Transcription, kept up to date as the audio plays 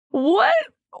What?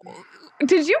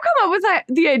 Did you come up with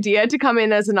the idea to come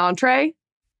in as an entree?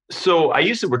 So I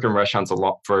used to work in restaurants a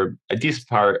lot for a decent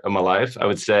part of my life. I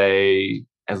would say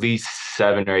at least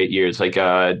 7 or 8 years, like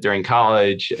during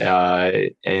college,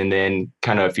 and then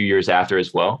kind of a few years after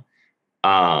as well.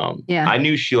 Yeah. I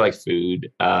knew she liked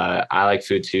food. I like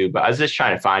food too, but I was just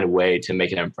trying to find a way to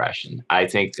make an impression. I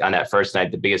think on that first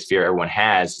night, the biggest fear everyone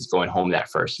has is going home that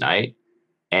first night.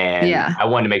 And I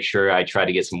wanted to make sure I tried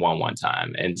to get some one-on-one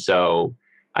time. And so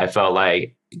I felt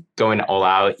like going all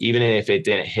out, even if it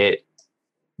didn't hit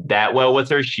that well with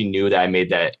her, she knew that I made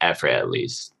that effort at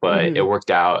least. But it worked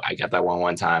out. I got that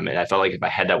one-on-one time. And I felt like if I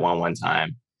had that one-on-one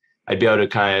time, I'd be able to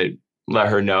kind of let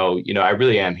her know, I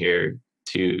really am here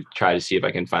to try to see if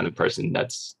I can find the person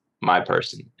that's my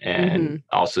person, and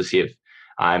also see if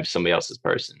I'm somebody else's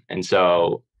person. And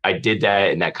so I did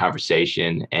that in that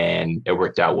conversation, and it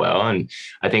worked out well. And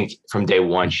I think from day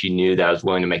one, she knew that I was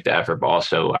willing to make the effort, but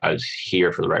also I was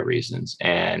here for the right reasons.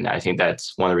 And I think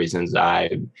that's one of the reasons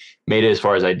I made it as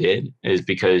far as I did, is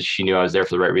because she knew I was there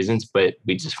for the right reasons, but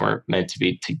we just weren't meant to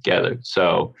be together.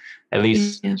 So at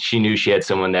least she knew she had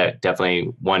someone that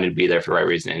definitely wanted to be there for the right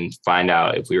reason and find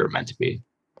out if we were meant to be.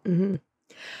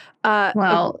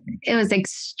 Well, it was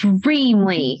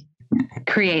extremely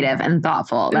creative and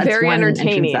thoughtful. That's very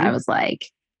entertaining. I was like,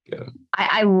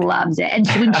 I loved it. And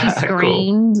when she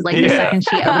screamed, cool. The second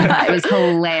she opened it, it was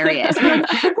hilarious. We were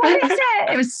like, what is it?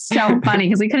 It was so funny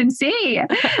because we couldn't see.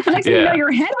 The next thing you know,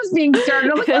 your head was being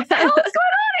started. I'm like, what the hell is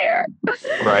going on here?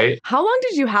 Right. How long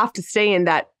did you have to stay in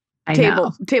that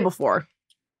table for?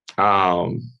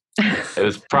 It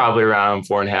was probably around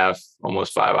 4.5,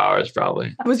 almost 5 hours,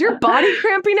 probably. Was your body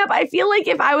cramping up? I feel like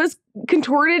if I was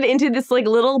contorted into this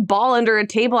little ball under a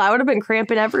table, I would have been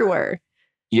cramping everywhere.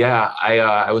 Yeah,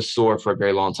 I was sore for a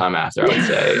very long time after, I would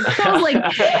say. I was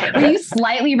like, were you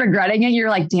slightly regretting it? You're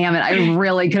like, damn it, I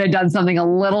really could have done something a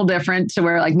little different to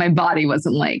where my body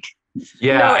wasn't like.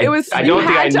 Yeah, no, it was. I don't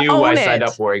think I knew what I signed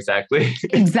up for exactly.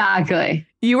 Exactly.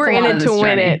 You were in it to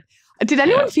win it. Did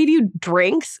anyone feed you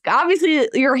drinks? Obviously,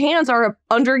 your hands are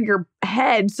under your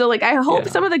head. So, I hope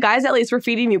some of the guys at least were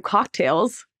feeding you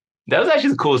cocktails. That was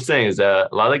actually the coolest thing, is that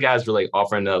a lot of the guys were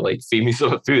offering to feed me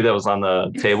some food that was on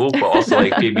the table, but also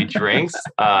feed me drinks.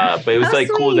 But it was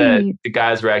cool that the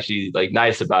guys were actually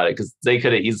nice about it, because they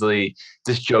could have easily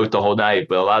just joked the whole night.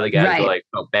 But a lot of the guys were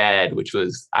felt bad, which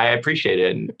was, I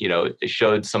appreciated. And, it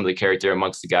showed some of the character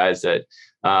amongst the guys that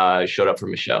showed up for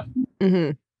Michelle.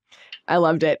 Mm-hmm. I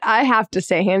loved it. I have to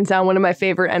say, hands down, one of my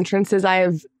favorite entrances I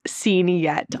have seen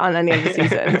yet on any of the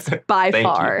seasons. By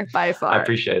far. I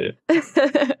appreciate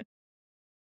it.